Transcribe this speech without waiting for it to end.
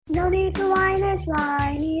need to whine, it's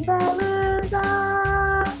Whiny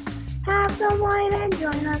Palooza. Have some wine and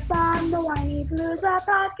join us on the Whiny Palooza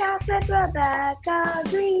podcast with Rebecca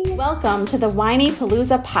Green. Welcome to the Whiny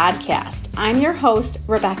Palooza podcast. I'm your host,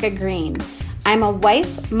 Rebecca Green. I'm a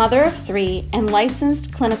wife, mother of 3, and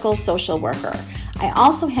licensed clinical social worker. I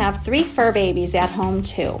also have 3 fur babies at home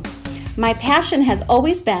too. My passion has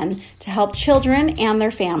always been to help children and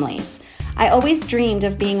their families. I always dreamed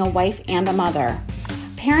of being a wife and a mother.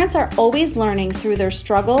 Parents are always learning through their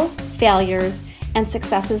struggles, failures, and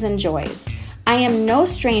successes and joys. I am no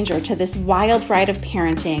stranger to this wild ride of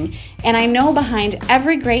parenting, and I know behind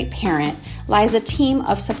every great parent lies a team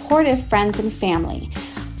of supportive friends and family.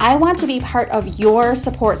 I want to be part of your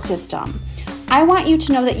support system. I want you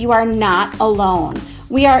to know that you are not alone.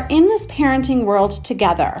 We are in this parenting world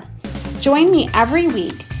together. Join me every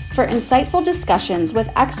week for insightful discussions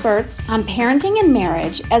with experts on parenting and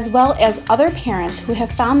marriage, as well as other parents who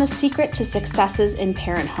have found the secret to successes in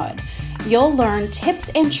parenthood. You'll learn tips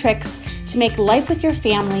and tricks to make life with your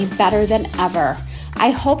family better than ever.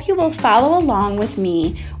 I hope you will follow along with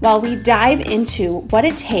me while we dive into what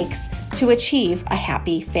it takes to achieve a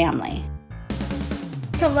happy family.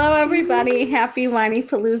 Hello, everybody. Happy Whiny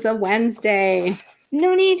Palooza Wednesday.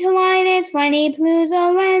 No need to whine, it's Whiny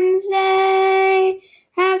Palooza Wednesday.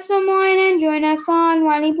 Have some wine and join us on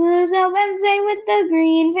Whiny Palooza Wednesday with the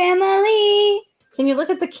Green family. Can you look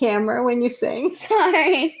at the camera when you sing?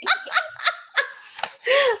 Sorry.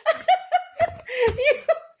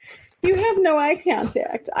 You have no eye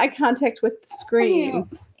contact. Eye contact with the screen.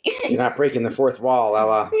 You're not breaking the fourth wall,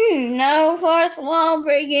 Ella. No fourth wall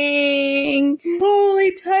breaking.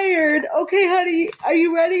 Holy tired. Okay, honey, are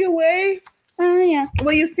you ready away? Oh, yeah.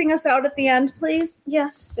 Will you sing us out at the end, please?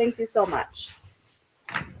 Yes. Thank you so much.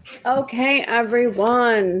 Okay,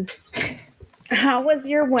 everyone. How was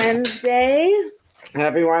your Wednesday?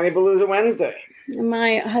 Happy Whiny Palooza Wednesday.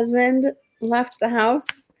 My husband left the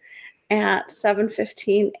house at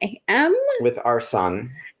 7:15 a.m. With our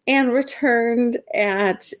son. and returned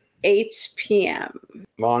at 8 p.m.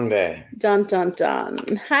 Long day. Dun, dun, dun.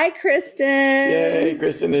 Hi, Kristen. Yay,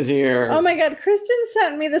 Kristen is here. Oh my God, Kristen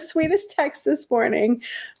sent me the sweetest text this morning.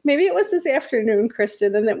 Maybe it was this afternoon,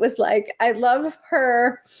 Kristen, and it was like, I love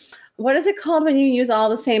her. What is it called when you use all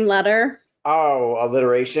the same letter? Oh,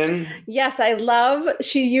 alliteration? Yes, I love,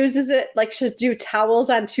 she uses it like she'll do towels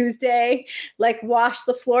on Tuesday, like wash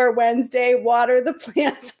the floor Wednesday, water the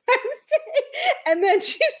plants Wednesday. And then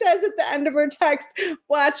she says at the end of her text,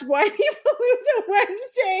 watch Whiny Palooza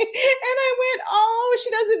Wednesday. And I went, oh, she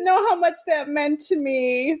doesn't know how much that meant to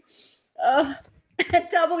me.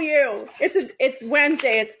 W. It's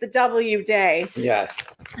Wednesday. It's the W day. Yes.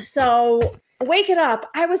 So wake it up.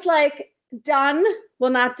 I was like, done.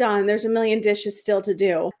 Well, not done. There's a million dishes still to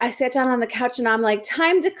do. I sat down on the couch and I'm like,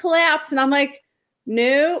 time to collapse. And I'm like,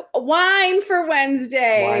 no, wine for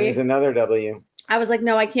Wednesday. Wine is another W. I was like,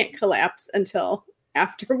 no, I can't collapse until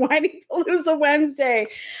after Whiny Palooza Wednesday.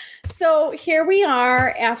 So here we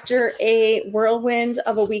are after a whirlwind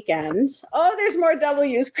of a weekend. Oh, there's more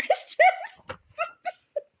W's, Kristen.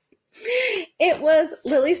 It was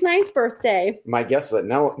Lily's 9th birthday. My guess won't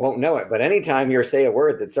know it, but anytime you say a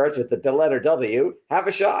word that starts with the letter W, have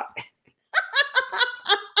a shot.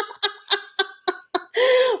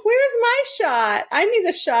 Where's my shot? I need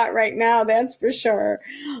a shot right now, that's for sure.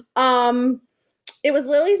 It was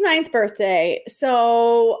Lily's 9th birthday,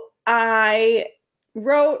 so I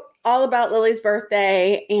wrote all about Lily's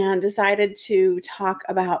birthday and decided to talk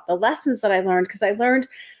about the lessons that I learned, because I learned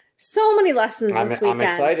so many lessons this weekend. I'm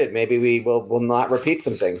excited. Maybe we will not repeat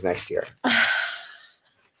some things next year.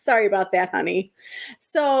 Sorry about that, honey.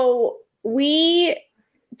 So we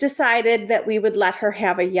decided that we would let her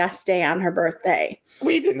have a yes day on her birthday.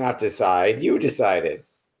 We did not decide. You decided.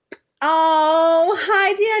 Oh,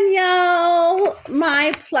 hi, Danielle.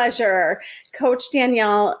 My pleasure. Coach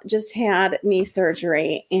Danielle just had knee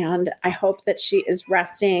surgery, and I hope that she is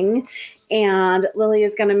resting. And Lily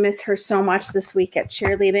is going to miss her so much this week at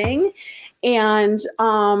cheerleading. And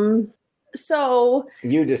so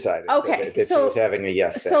you decided that she was having a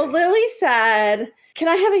yes day. So Lily said, can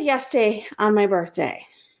I have a yes day on my birthday?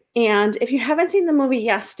 And if you haven't seen the movie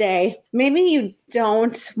Yes Day, maybe you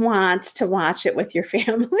don't want to watch it with your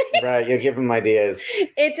family. Right, you give them ideas.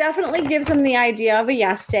 It definitely gives them the idea of a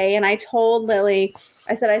yes day. And I told Lily,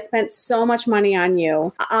 I said, I spent so much money on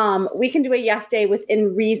you. We can do a yes day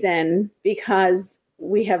within reason because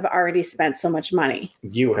we have already spent so much money.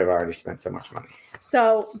 You have already spent so much money.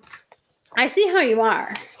 So I see how you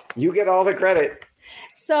are. You get all the credit.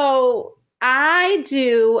 So I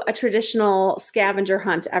do a traditional scavenger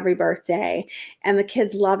hunt every birthday, and the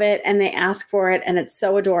kids love it and they ask for it, and it's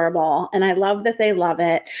so adorable. And I love that they love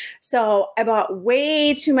it. So I bought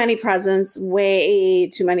way too many presents,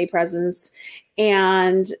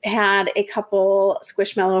 and had a couple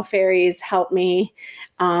Squishmallow fairies help me.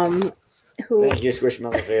 Thank you,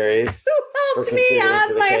 Squishmallow fairies. Who helped me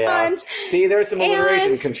on my hunt. See, there's some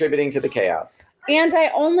alliteration contributing to the chaos. And I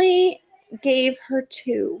only gave her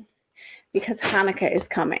 2. Because Hanukkah is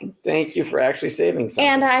coming. Thank you for actually saving something.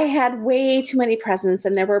 And I had way too many presents,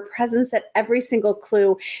 and there were presents at every single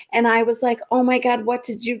clue. And I was like, oh my God, what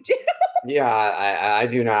did you do? Yeah, I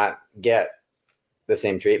do not get the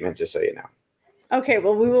same treatment, just so you know. Okay,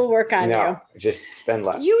 well, we will work on you. Just spend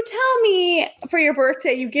less. You tell me for your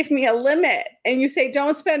birthday, you give me a limit, and you say,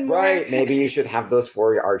 don't spend more. Right, maybe you should have those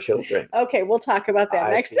for our children. Okay, we'll talk about that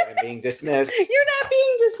next time. I'm being dismissed. You're not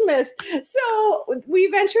being dismissed. So we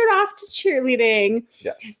ventured off to cheerleading.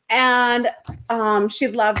 Yes. And she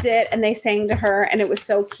loved it, and they sang to her, and it was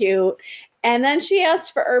so cute. And then she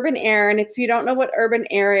asked for urban air. And if you don't know what urban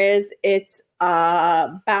air is, it's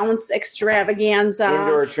bounce extravaganza.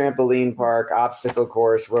 Indoor trampoline park, obstacle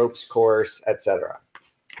course, ropes course, etc.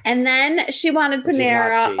 And then she wanted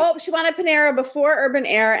Panera. Oh, she wanted Panera before urban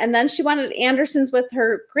air. And then she wanted Anderson's with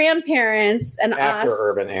her grandparents and after us.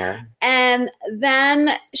 urban air. And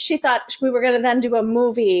then she thought we were going to then do a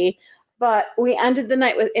movie. But we ended the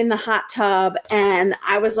night in the hot tub. And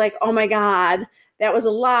I was like, oh my God. That was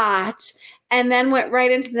a lot. And then went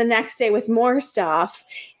right into the next day with more stuff.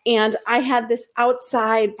 And I had this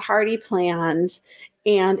outside party planned,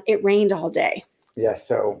 and it rained all day. Yes,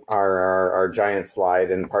 so our giant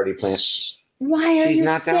slide and party plan. Why are She's you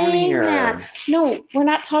not down saying here. that? No, we're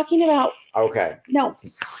not talking about. Okay. No.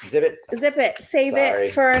 Zip it. Save Sorry.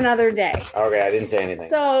 it for another day. Okay, I didn't say anything.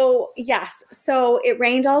 So, yes. So it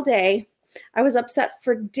rained all day. I was upset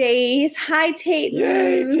for days. Hi, Tate.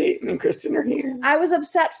 Yay, Tate and Kristen are here. I was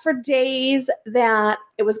upset for days that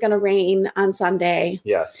it was going to rain on Sunday.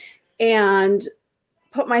 Yes. And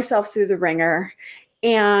put myself through the ringer.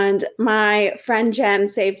 And my friend Jen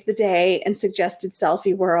saved the day and suggested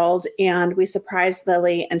Selfie World. And we surprised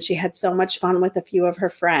Lillie, and she had so much fun with a few of her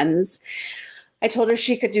friends. I told her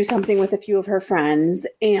she could do something with a few of her friends,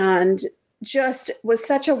 and just was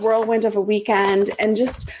such a whirlwind of a weekend, and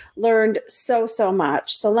just learned so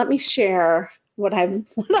much. So let me share what I've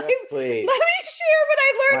please. Let me share what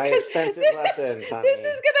I learned. My expensive lessons, honey. This is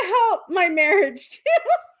going to help my marriage too.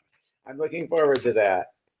 I'm looking forward to that.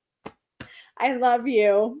 I love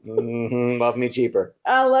you. Mm-hmm. Love me cheaper.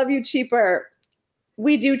 I love you cheaper.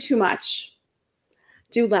 We do too much.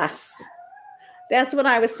 Do less. That's what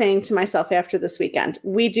I was saying to myself after this weekend.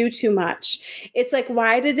 We do too much. It's like,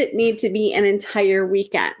 why did it need to be an entire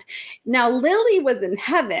weekend? Now, Lillie was in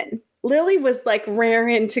heaven. Lillie was like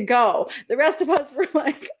raring to go. The rest of us were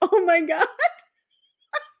like, oh my God.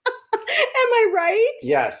 Am I right?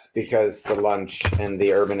 Yes, because the lunch and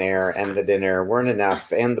the urban air and the dinner weren't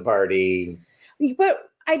enough, and the party. But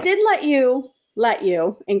I did let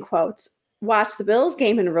you, in quotes, watch the Bills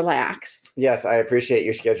game and relax. Yes, I appreciate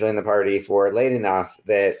you scheduling the party for late enough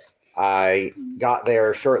that I got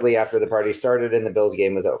there shortly after the party started and the Bills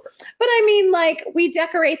game was over. But I mean, like, we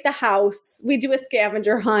decorate the house. We do a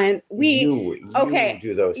scavenger hunt. You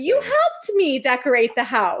do those things. You helped me decorate the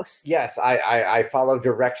house. Yes, I follow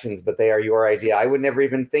directions, but they are your idea. I would never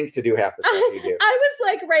even think to do half the stuff you do. I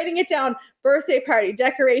was like writing it down: birthday party,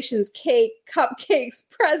 decorations, cake, cupcakes,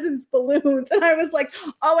 presents, balloons. And I was like,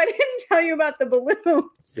 oh, I didn't tell you about the balloons.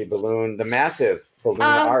 The massive balloon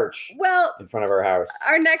arch in front of our house.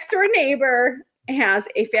 Our next door neighbor has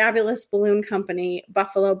a fabulous balloon company,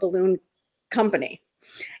 Buffalo Balloon Company.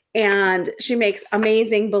 And she makes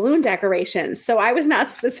amazing balloon decorations. So I was not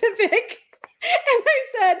specific. And I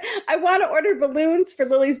said, I want to order balloons for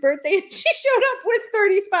Lily's birthday. And she showed up with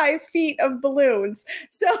 35 feet of balloons.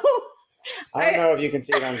 So I don't know if you can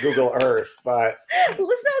see it on Google Earth, but. So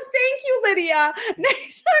thank you, Lydia.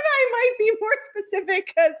 Next time I might be more specific,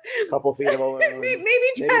 because a couple feet of balloons. maybe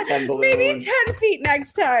 10 balloons. Maybe 10 feet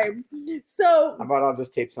next time. So how about I'll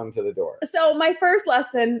just tape some to the door? So my first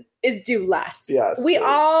lesson is do less. Yes. We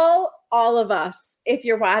all of us, if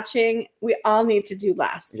you're watching, we all need to do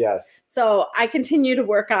less. Yes. So I continue to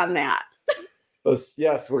work on that.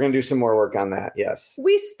 Yes, we're going to do some more work on that. Yes.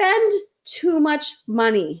 We spend too much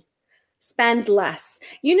money. Spend less.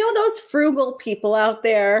 You know those frugal people out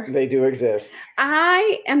there? They do exist.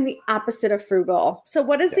 I am the opposite of frugal. So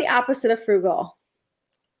what is the opposite of frugal?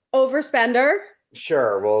 Overspender?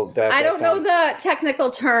 Sure. Well, I don't know the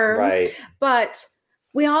technical term. Right. But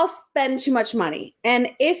we all spend too much money. And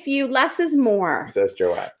if you, less is more. Says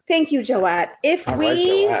Joette. Thank you, Joette. All right,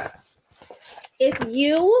 Joette. If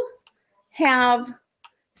you have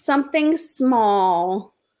something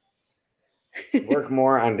small, Work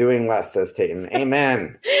more on doing less, says Tayton.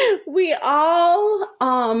 Amen. we all,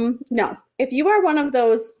 no, if you are one of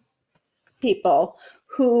those people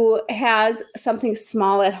who has something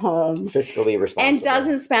small at home, Fiscally responsible, and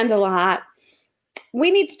doesn't spend a lot,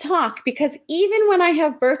 we need to talk, because even when I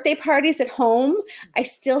have birthday parties at home, I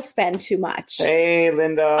still spend too much. Hey,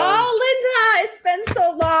 Linda. Oh, Linda, it's been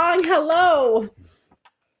so long. Hello.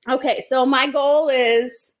 Okay, so my goal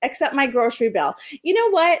is, accept my grocery bill. You know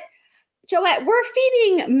what, Joette, we're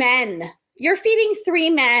feeding men. You're feeding 3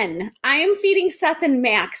 men. I am feeding Seth and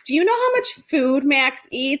Max. Do you know how much food Max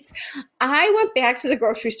eats? I went back to the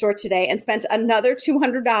grocery store today and spent another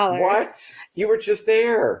 $200. What? You were just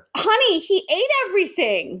there. Honey, he ate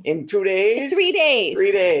everything. In 2 days? 3 days.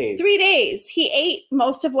 3 days. 3 days. He ate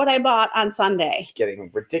most of what I bought on Sunday. It's getting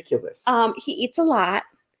ridiculous. He eats a lot,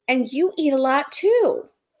 and you eat a lot too.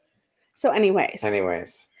 So anyways,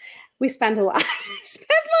 we spend a lot. Spend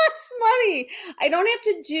less money. I don't have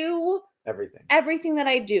to do everything that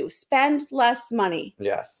I do. Spend less money.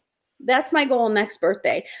 Yes. That's my goal next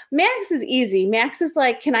birthday. Max is easy. Max is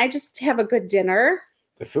like, can I just have a good dinner?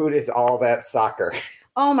 The food is all that soccer.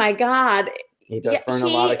 Oh my God. He does burn a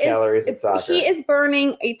lot of calories at soccer. He is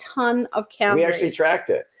burning a ton of calories. We actually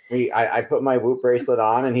tracked it. I put my Whoop bracelet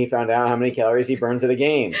on, and he found out how many calories he burns at a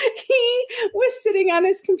game. He was sitting on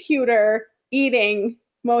his computer eating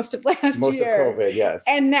most of last year. Most of COVID, yes.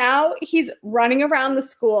 And now he's running around the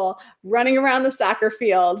school, running around the soccer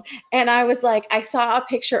field. And I was like, I saw a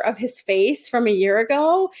picture of his face from a year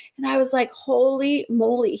ago, and I was like, holy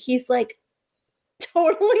moly, he's like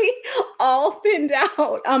totally all thinned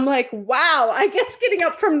out. I'm like, wow, I guess getting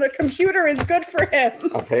up from the computer is good for him.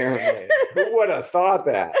 Apparently. Who would have thought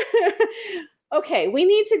that? Okay, we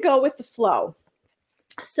need to go with the flow.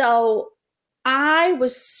 So I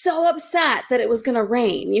was so upset that it was going to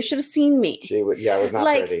rain. You should have seen me. It was not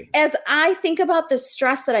pretty. As I think about the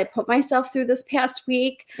stress that I put myself through this past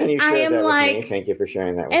week, and you shared that with me. Thank you for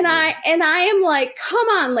sharing that with me. I am like, come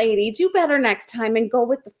on, lady, do better next time and go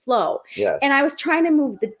with the flow. Yes. And I was trying to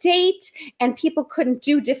move the date, and people couldn't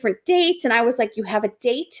do different dates. And I was like, you have a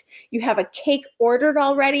date, you have a cake ordered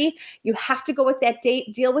already. You have to go with that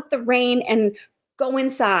date, deal with the rain, and go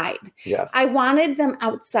inside. Yes. I wanted them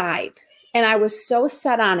outside. And I was so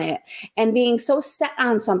set on it, and being so set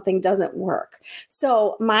on something doesn't work.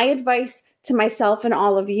 So my advice to myself and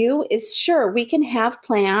all of you is, sure, we can have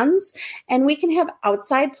plans and we can have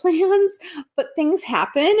outside plans, but things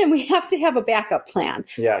happen and we have to have a backup plan.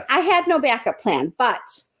 Yes. I had no backup plan, but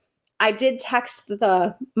I did text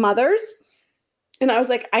the mothers, and I was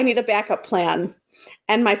like, I need a backup plan.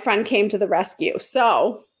 And my friend came to the rescue.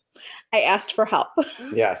 So I asked for help.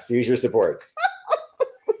 Yes. Use your supports.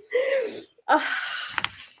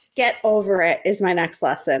 Get over it is my next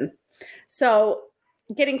lesson. So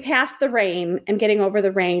getting past the rain and getting over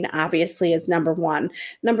the rain obviously is number 1.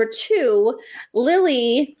 Number 2,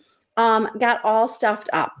 Lillie got all stuffed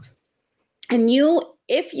up. And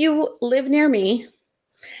if you live near me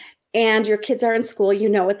and your kids are in school, you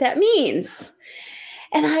know what that means.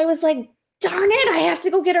 And I was like, darn it, I have to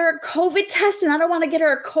go get her a COVID test, and I don't want to get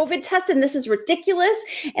her a COVID test, and this is ridiculous.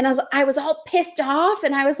 And I was all pissed off,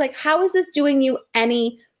 and I was like, how is this doing you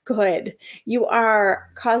any good? You are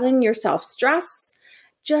causing yourself stress.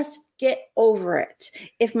 Just get over it.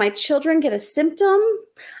 If my children get a symptom,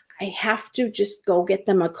 I have to just go get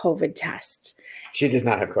them a COVID test. She does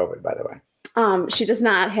not have COVID, by the way. She does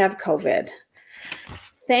not have COVID.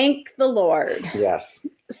 Thank the Lord. Yes.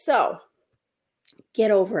 So get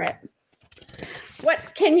over it.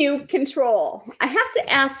 What can you control? I have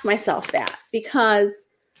to ask myself that, because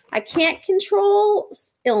I can't control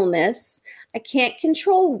illness. I can't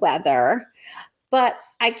control weather, but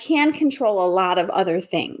I can control a lot of other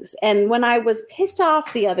things. And when I was pissed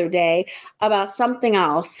off the other day about something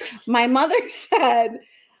else, my mother said,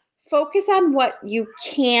 focus on what you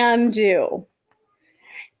can do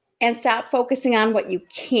and stop focusing on what you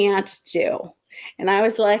can't do. And I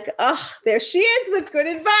was like, oh, there she is with good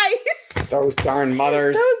advice. Those darn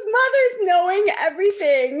mothers. Those mothers knowing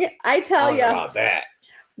everything. I tell you. About that.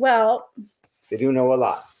 Well, they do know a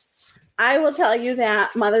lot. I will tell you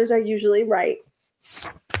that mothers are usually right.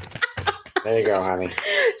 There you go, honey.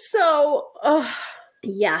 So,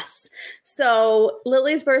 yes. So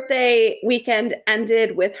Lillie's birthday weekend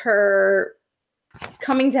ended with her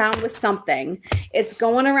coming down with something. It's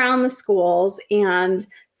going around the schools, and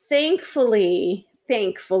thankfully,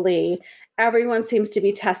 everyone seems to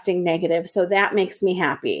be testing negative. So that makes me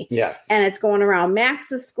happy. Yes. And it's going around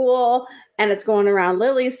Max's school and it's going around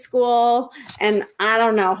Lily's school. And I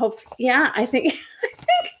don't know. I think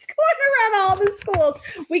it's going around all the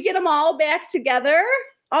schools. We get them all back together.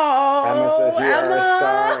 Oh, Emma says you are a Emma.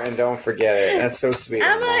 star and don't forget it. That's so sweet.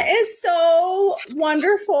 Emma is so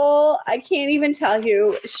wonderful. I can't even tell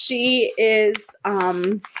you. She is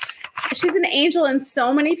she's an angel in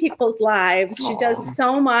so many people's lives. She does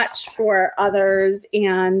so much for others,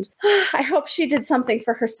 and I hope she did something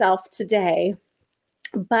for herself today.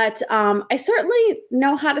 But I certainly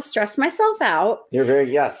know how to stress myself out. You're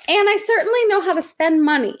very, yes. And I certainly know how to spend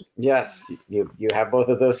money. Yes, you have both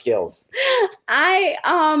of those skills. I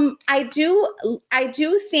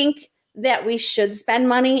do think that we should spend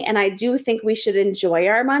money, and I do think we should enjoy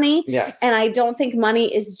our money. Yes. And I don't think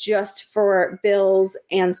money is just for bills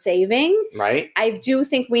and saving. Right. I do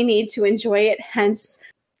think we need to enjoy it, hence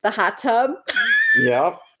the hot tub.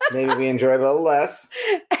 Yep. Maybe we enjoy it a little less.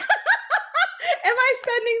 Am I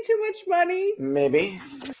spending too much money? Maybe.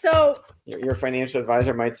 So Your financial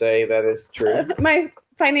advisor might say that is true. my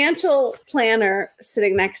financial planner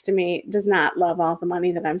sitting next to me does not love all the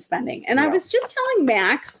money that I'm spending. And I was just telling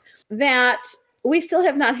Max that we still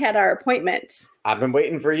have not had our appointment. I've been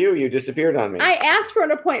waiting for you. You disappeared on me. I asked for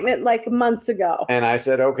an appointment like months ago. And I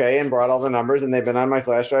said, okay, and brought all the numbers, and they've been on my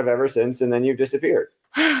flash drive ever since, and then you disappeared.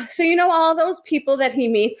 So you know all those people that he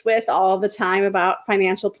meets with all the time about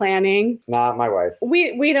financial planning? Not my wife.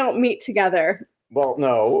 We don't meet together. Well,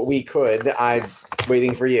 no, we could. I'm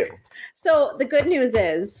waiting for you. So the good news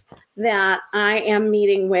is that I am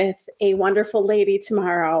meeting with a wonderful lady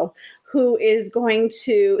tomorrow who is going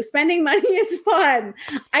to, spending money is fun.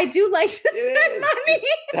 I do like to spend money.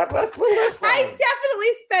 That's a little less fun. I definitely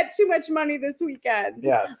spent too much money this weekend.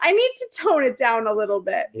 Yes. I need to tone it down a little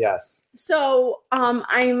bit. Yes. So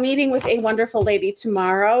I'm meeting with a wonderful lady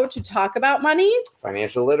tomorrow to talk about money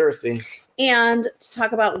Financial literacy. and to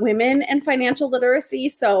talk about women and financial literacy.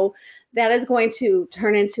 So that is going to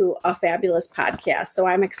turn into a fabulous podcast. So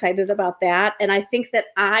I'm excited about that. And I think that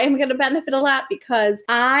I'm going to benefit a lot because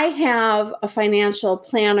I have a financial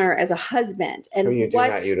planner as a husband. And Who you do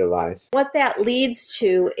not utilize. what that leads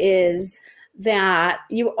to is that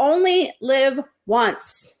you only live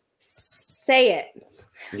once. Say it.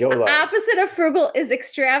 YOLO. Opposite of frugal is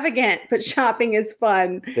extravagant, but shopping is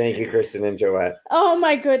fun. Thank you, Kristen and Joette. Oh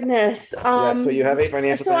my goodness. Yes, so you have a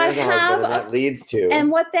financial planner as a husband, and that leads to. And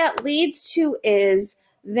what that leads to is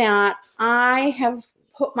that I have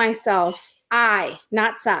put myself,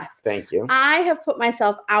 not Seth. Thank you. I have put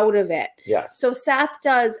myself out of it. Yes. So Seth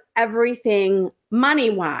does everything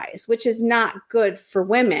money-wise, which is not good for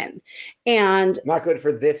women. And not good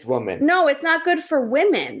for this woman. no, it's not good for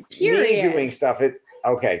women, period. Me doing stuff,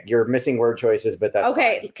 okay, you're missing word choices, but that's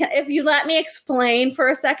okay. If you let me explain for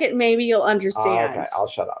a second, maybe you'll understand. Okay, I'll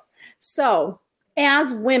shut up. So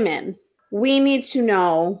as women, we need to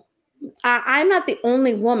know, I'm not the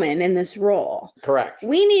only woman in this role. Correct.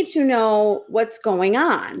 We need to know what's going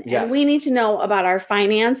on. Yes. And we need to know about our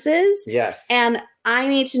finances. Yes. And I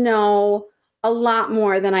need to know a lot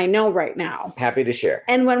more than I know right now. Happy to share.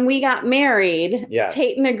 And when we got married, Yes.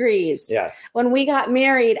 Tayton agrees. Yes. When we got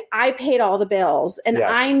married, I paid all the bills and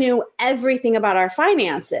Yes. I knew everything about our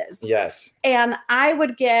finances. Yes. And I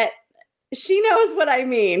would get, she knows what I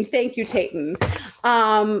mean. Thank you, Tayton.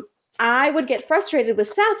 I would get frustrated with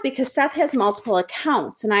Seth because Seth has multiple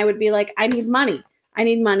accounts. And I would be like, I need money.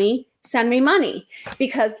 Send me money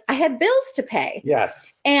because I had bills to pay.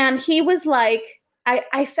 Yes. And he was like,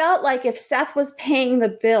 I felt like if Seth was paying the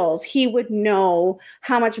bills, he would know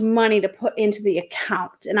how much money to put into the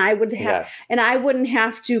account. And I would have, and I wouldn't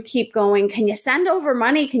have to keep going, can you send over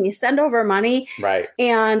money? Can you send over money? Right.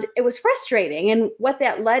 And it was frustrating. And what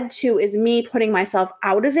that led to is me putting myself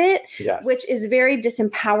out of it, which is very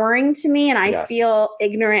disempowering to me. And I feel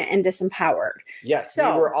ignorant and disempowered. Yes.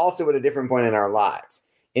 So, we were also at a different point in our lives.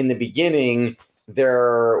 In the beginning,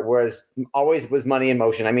 there was always money in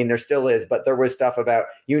motion. I mean, there still is, but there was stuff about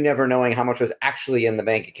you never knowing how much was actually in the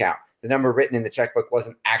bank account. The number written in the checkbook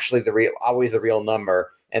wasn't actually always the real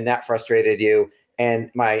number. And that frustrated you.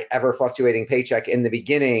 And my ever fluctuating paycheck in the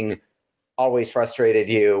beginning always frustrated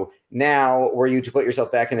you. Now, were you to put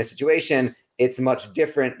yourself back in a situation, it's much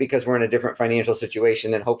different because we're in a different financial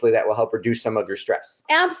situation, and hopefully that will help reduce some of your stress.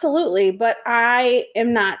 Absolutely. But I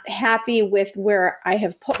am not happy with where I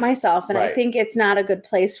have put myself. And I think it's not a good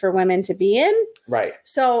place for women to be in. Right.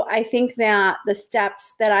 So I think that the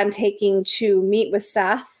steps that I'm taking to meet with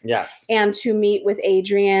Seth and to meet with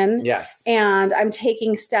Adrian, and I'm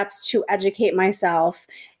taking steps to educate myself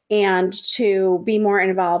and to be more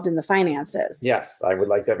involved in the finances. Yes, I would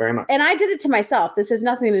like that very much. And I did it to myself. This has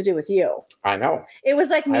nothing to do with you. I know. It was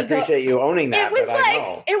like me. I appreciate you owning that. It was but I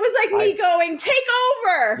know. It was like me going, take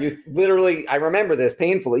over. You literally, I remember this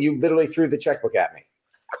painfully. You literally threw the checkbook at me.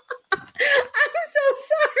 I'm so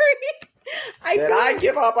sorry. I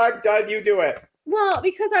give up. I'm done. You do it. Well,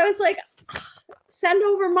 because I was like, send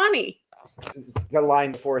over money. The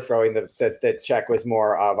line before throwing the check was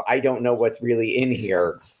more of, I don't know what's really in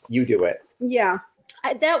here. You do it. Yeah.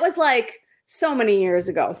 That was like so many years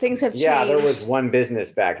ago. Things have changed. Yeah, there was one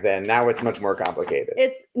business back then. Now it's much more complicated.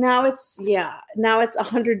 Now it's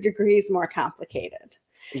 100 degrees more complicated.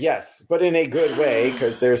 Yes, but in a good way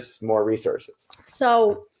because there's more resources.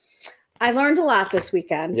 So I learned a lot this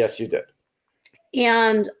weekend. Yes, you did.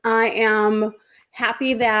 And I am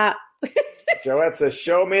happy that Joette says,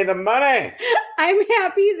 show me the money. I'm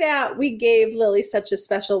happy that we gave Lillie such a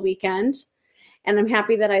special weekend. And I'm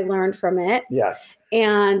happy that I learned from it. Yes.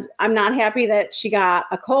 And I'm not happy that she got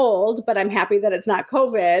a cold, but I'm happy that it's not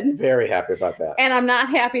COVID. Very happy about that. And I'm not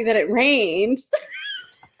happy that it rained.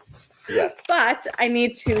 Yes. But I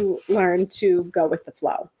need to learn to go with the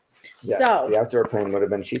flow. Yes, so the outdoor plan would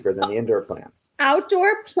have been cheaper than the indoor plan.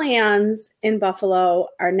 Outdoor plans in Buffalo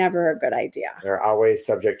are never a good idea. They're always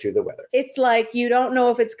subject to the weather. It's like you don't know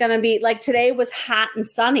if it's going to be like today was hot and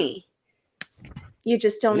sunny. You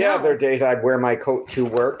just don't know. Yeah, there are days I wear my coat to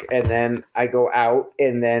work and then I go out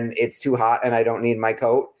and then it's too hot and I don't need my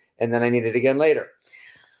coat and then I need it again later.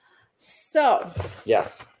 So,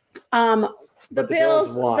 yes. The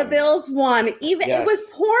Bills won. Even It was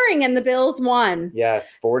pouring and the Bills won.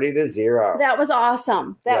 Yes, 40-0. That was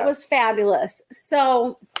awesome. That was fabulous.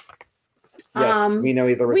 So yes, we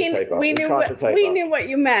know there was a typo. We knew what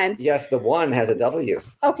you meant. Yes, the one has a W.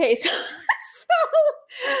 Okay,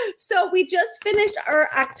 so we just finished our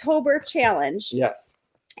October challenge. Yes.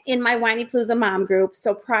 In my Whiny Palooza mom group.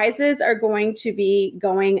 So prizes are going to be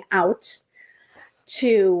going out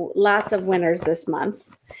to lots of winners this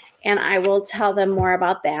month. And I will tell them more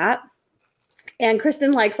about that. And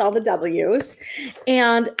Kristen likes all the W's.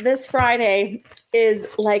 And this Friday is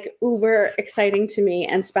like uber exciting to me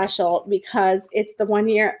and special because it's the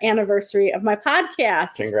 1-year anniversary of my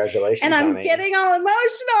podcast. Congratulations, and I'm honey. getting all emotional.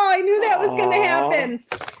 I knew that was going to happen.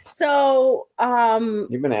 So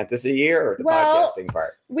you've been at this a year, the podcasting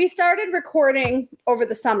part. We started recording over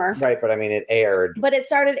the summer. Right, but I mean it aired. But it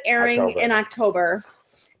started airing in October.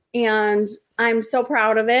 And I'm so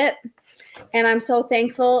proud of it. And I'm so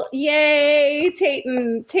thankful. Yay,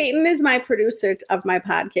 Tayton. Tayton is my producer of my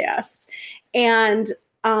podcast. And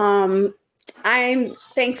I'm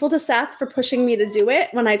thankful to Seth for pushing me to do it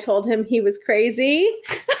when I told him he was crazy.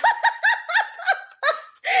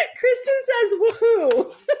 Kristen says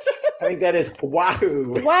woohoo. I think that is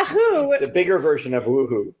wahoo. Wahoo. It's a bigger version of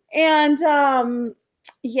woohoo. And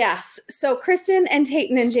yes. So Kristen and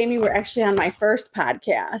Tayton and Jamie were actually on my first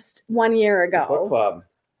podcast 1 year ago. Book club.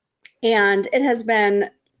 And it has been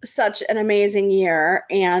such an amazing year.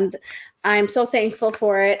 And I'm so thankful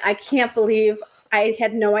for it. I can't believe I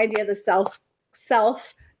had no idea the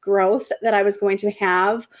self growth that I was going to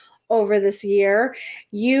have over this year.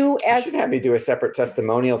 We should have you do a separate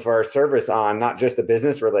testimonial for our service on not just the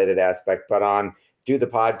business related aspect, but on do the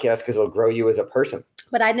podcast because it'll grow you as a person.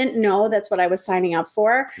 But I didn't know that's what I was signing up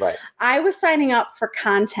for. Right. I was signing up for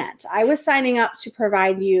content. I was signing up to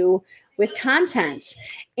provide you with content.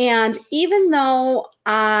 And even though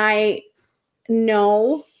I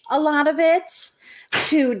know a lot of it,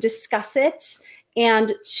 to discuss it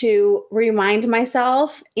and to remind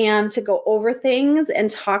myself and to go over things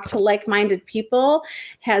and talk to like-minded people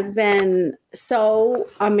has been so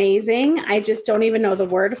amazing. I just don't even know the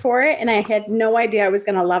word for it. And I had no idea I was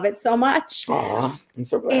going to love it so much. Aw, I'm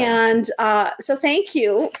so glad. And so thank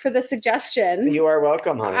you for the suggestion. You are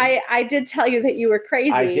welcome, honey. I did tell you that you were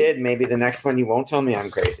crazy. I did. Maybe the next one you won't tell me I'm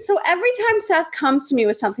crazy. So every time Seth comes to me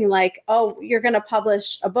with something like, oh, you're going to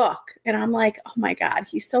publish a book. And I'm like, oh my God,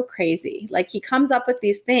 he's so crazy. Like he comes up with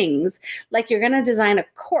these things like you're going to design a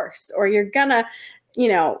course or you're going to,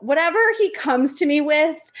 whatever he comes to me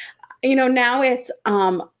with, now it's,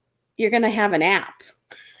 you're going to have an app.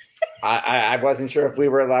 I wasn't sure if we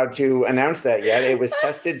were allowed to announce that yet. It was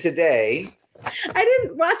tested today. I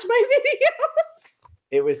didn't watch my videos.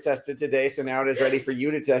 It was tested today, so now it is ready for you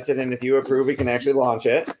to test it. And if you approve, we can actually launch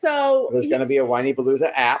it. So there's going to be a Whiny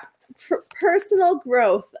Palooza app. Personal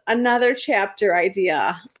growth, another chapter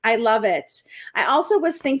idea. I love it. I also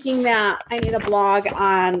was thinking that I need a blog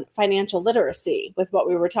on financial literacy with what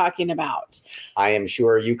we were talking about. I am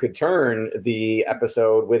sure you could turn the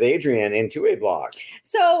episode with Adrian into a blog.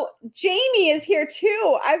 So Jamie is here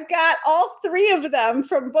too. I've got all 3 of them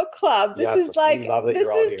from book club. This is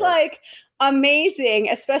like amazing,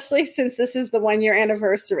 especially since this is the 1-year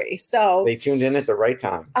anniversary. So they tuned in at the right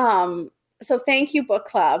time. So thank you, book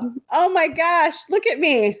club. Oh my gosh, look at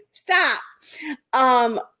me. Stop.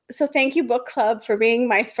 So thank you, book club, for being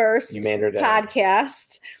my first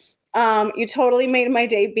podcast. You totally made my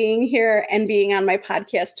day being here and being on my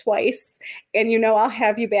podcast twice. And I'll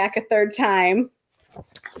have you back a 3rd time.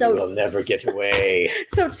 So you'll never get away.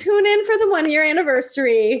 So tune in for the 1-year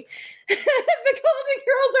anniversary. The Golden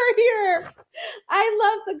Girls are here. I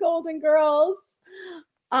love the Golden Girls.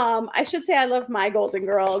 I should say I love my Golden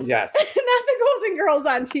Girls. Yes. Not the Golden Girls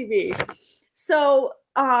on TV. So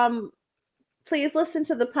please listen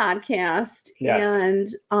to the podcast. Yes. And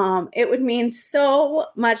it would mean so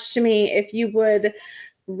much to me if you would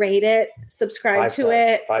rate it, subscribe to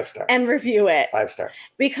it, 5 stars, and review it. 5 stars.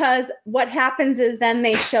 Because what happens is then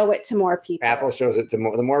they show it to more people. Apple shows it to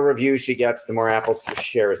more. The more reviews she gets, the more Apple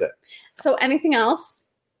shares it. So anything else?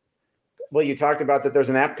 Well, you talked about that there's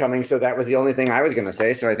an app coming, so that was the only thing I was going to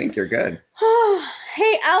say, so I think you're good.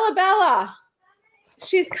 Hey, Alabella.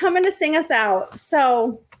 She's coming to sing us out.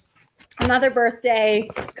 So another birthday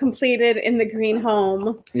completed in the green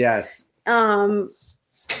home. Yes.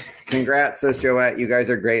 Congrats, says Joette. You guys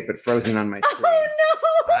are great, but frozen on my screen. Oh,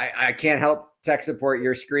 no. I can't help tech support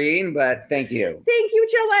your screen, but thank you. Thank you,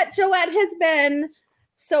 Joette. Joette has been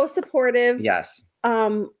so supportive. Yes.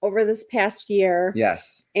 Over this past year.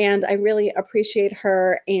 Yes. And I really appreciate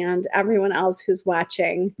her and everyone else who's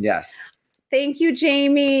watching. Yes. Thank you,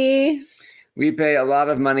 Jamie. We pay a lot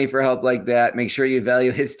of money for help like that. Make sure you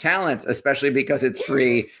value his talents, especially because it's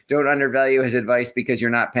free. Don't undervalue his advice because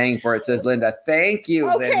you're not paying for it, says Linda. Thank you,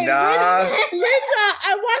 Linda. Linda,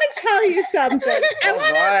 I want to tell you something. I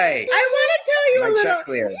want to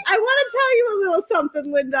tell you a little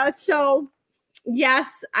something, Linda. So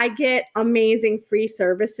yes, I get amazing free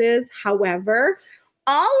services. However,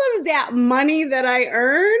 all of that money that I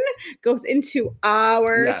earn goes into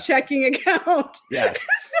our checking account. Yes.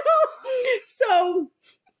 So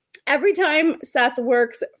every time Seth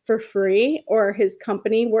works for free or his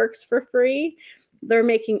company works for free, they're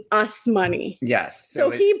making us money. Yes. So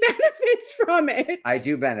he benefits from it. I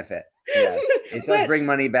do benefit. Yes. It does bring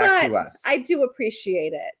money back to us. I do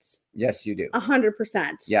appreciate it. Yes, you do.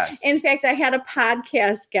 100%. Yes. In fact, I had a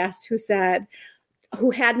podcast guest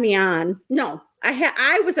who had me on. No,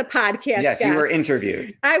 I was a podcast guest. Yes, you were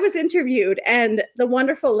interviewed. I was interviewed, and the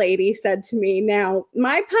wonderful lady said to me, now,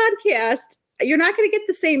 my podcast, you're not going to get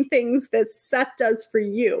the same things that Seth does for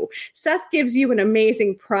you. Seth gives you an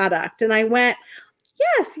amazing product. And I went,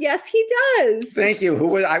 yes, he does. Thank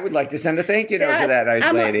you. I would like to send a thank you note to that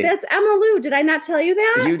nice lady. That's Emma Lou. Did I not tell you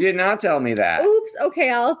that? You did not tell me that. Oops. Okay,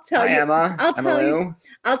 I'll tell you. Emma. I'll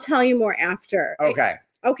tell you more after. Okay.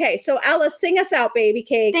 Okay, so Ella, sing us out, baby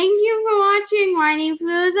cakes. Thank you for watching Whiny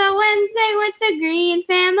Palooza Wednesday with the Green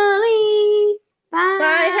Family. Bye.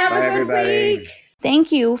 Bye. Have a good week.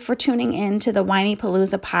 Thank you for tuning in to the Whiny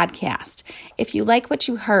Palooza podcast. If you like what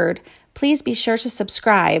you heard, please be sure to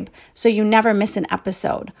subscribe so you never miss an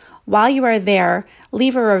episode. While you are there,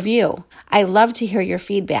 leave a review. I love to hear your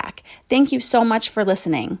feedback. Thank you so much for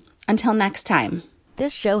listening. Until next time.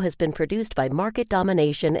 This show has been produced by Market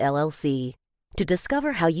Domination, LLC. To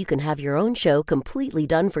discover how you can have your own show completely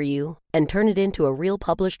done for you and turn it into a real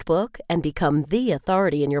published book and become the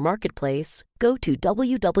authority in your marketplace, go to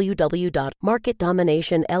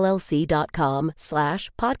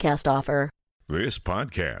www.marketdominationllc.com/podcast offer. This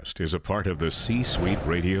podcast is a part of the C-Suite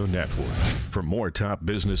Radio Network. For more top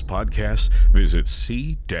business podcasts, visit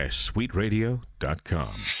c-suiteradio.com.